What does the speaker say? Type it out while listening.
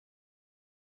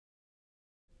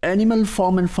Animal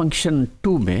form and function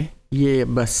 2 में ये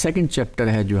बस सेकंड चैप्टर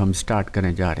है जो हम स्टार्ट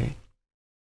करने जा रहे हैं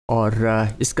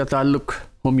और इसका ताल्लुक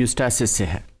होम्योस्टैसिस से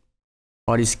है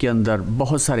और इसके अंदर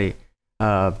बहुत सारे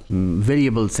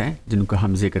वेरिएबल्स हैं जिनको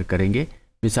हम जिक्र करेंगे।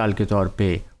 मिसाल के तौर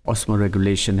पे ऑस्मो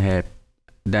रेगुलेशन है,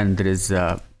 then there is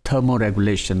thermo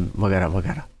regulation वगैरह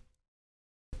वगैरह।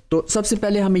 तो सबसे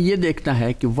पहले हमें ये देखना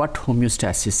है कि व्हाट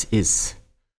होम्योस्टैसिस इज़।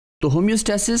 तो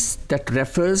homeostasis that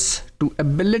refers to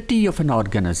ability of an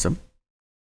organism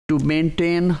to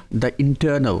maintain the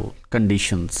internal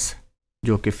conditions,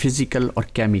 जो कि फिजिकल और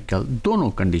केमिकल दोनों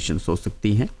कंडीशंस हो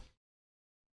सकती हैं,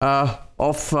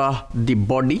 of the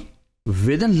body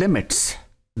with in limits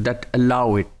that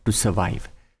allow it to survive.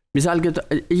 मिसाल के तो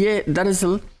ये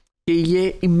दरअसल कि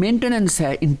ये मेंटेनेंस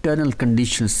है इंटरनल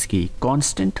कंडीशंस की,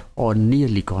 कांस्टेंट और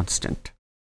नियरली कांस्टेंट,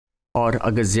 और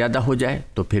अगर ज़्यादा हो जाए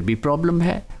तो फिर भी प्रॉब्लम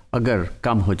है, अगर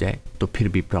कम हो जाए तो फिर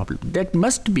भी problem. That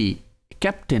must be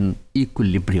kept in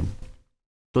equilibrium.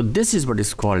 तो this is what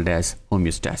is called as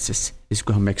homeostasis.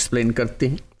 इसको हम एक्सप्लेन करते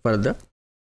हैं further.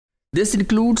 This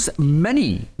includes many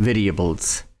variables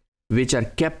which are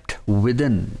kept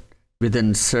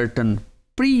within certain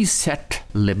preset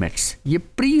limits. ये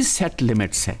preset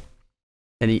limits है,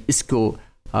 यानी इसको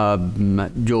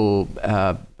जो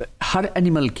हर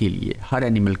एनिमल के लिए, हर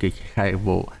एनिमल के खैर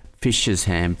वो फिशेस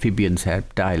हैं, एम्फीबियंस हैं,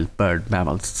 रेप्टाइल, बर्ड,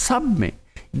 मैमल्स, सब में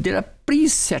there are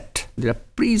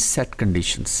preset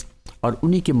conditions और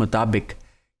उन्हीं के मुताबिक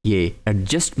ये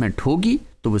एडजस्टमेंट होगी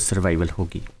तो वो सर्वाइवल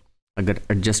होगी। अगर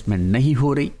एडजस्टमेंट नहीं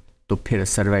हो रही तो फिर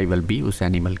सर्वाइवल भी उस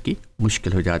एनिमल की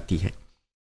मुश्किल हो जाती है।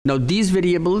 Now these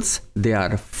variables they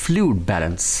are fluid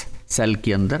balance. Cell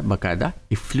के अंदर बाकायदा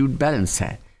एक फ्लूइड बैलेंस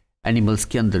है, एनिमल्स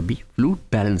के अंदर भी फ्लूइड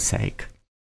बैलेंस है एक।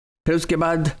 फिर उसके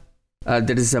बाद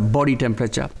there is a body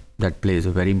temperature that plays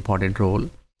a very important role.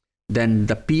 Then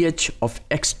the pH of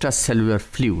extracellular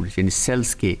fluid, यानी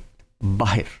सेल्स के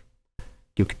बाहर,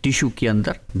 क्योंकि टिश्यू के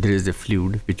अंदर there is a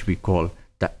fluid which we call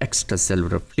the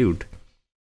extracellular fluid.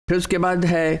 फिर उसके बाद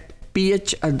है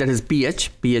pH, that is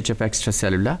pH of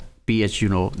extracellular, pH you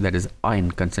know that is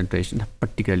ion concentration,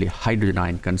 particularly hydrogen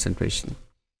ion concentration.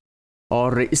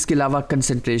 और इसके अलावा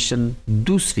concentration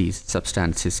दूसरी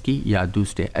substances की या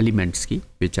दूसरे elements की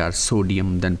which are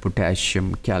sodium, then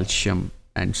potassium, calcium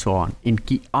and so on,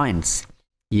 इनकी आयंस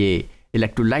ये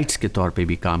इलेक्ट्रोलाइट्स के तौर पे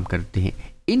भी काम करते हैं,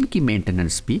 इनकी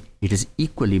मेंटेनेंस भी it is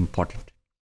equally important.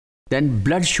 Then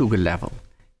blood sugar level,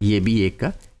 ये भी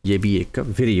एक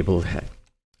वेरिएबल है।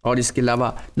 और इसके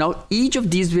अलावा now each of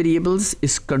these variables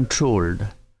is controlled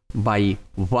by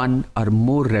one और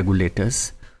मोर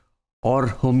रेगुलेटर्स और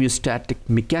homeostatic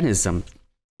mechanism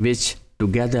which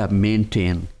together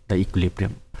maintain the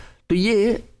equilibrium. तो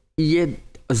ये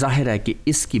जाहिर है कि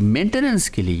इसकी मेंटेनेंस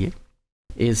के लिए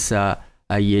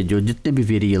ये जो जितने भी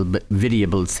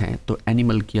वेरिएबल्स हैं, तो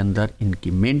एनिमल के अंदर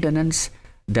इनकी maintenance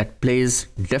that plays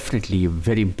definitely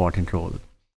very important role.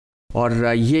 और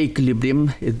ये equilibrium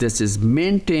this is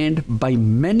maintained by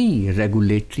many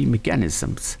regulatory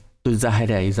mechanisms. तो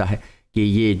जाहिर है कि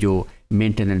ये जो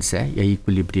मेंटेनेंस है या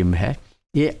इक्विलिब्रियम है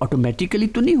ये ऑटोमेटिकली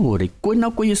तो नहीं हो रही, कोई ना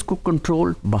कोई इसको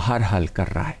कंट्रोल बाहर हाल कर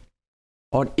रहा है।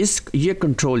 और ये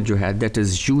कंट्रोल जो है that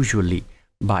is usually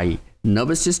bye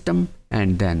nervous system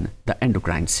and then the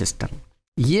endocrine system.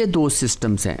 ये दो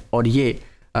सिस्टम्स हैं और ये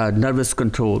nervous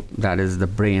control that is the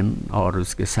brain और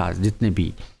उसके साथ जितने भी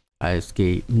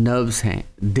इसके नर्व्स हैं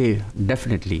they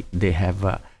definitely they have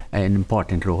an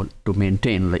important role to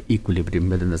maintain the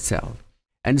equilibrium with in the cell.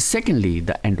 And secondly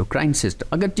the endocrine system,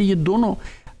 अगर ये दोनों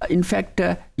इनफैक्ट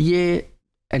ये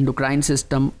एंडोक्राइन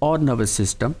सिस्टम और नर्वस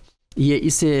सिस्टम ये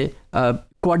इसे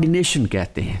कोऑर्डिनेशन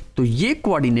कहते हैं। तो ये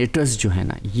कोऑर्डिनेटर्स जो है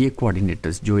ना, ये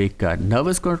कोऑर्डिनेटर्स जो एक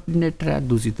नर्वस कोऑर्डिनेटर है,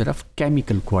 दूसरी तरफ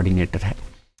केमिकल कोऑर्डिनेटर है,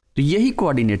 तो यही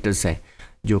कोऑर्डिनेटर्स है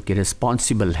जो कि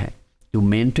रिस्पॉन्सिबल है टू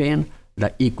मेंटेन द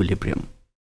इक्विलिब्रियम।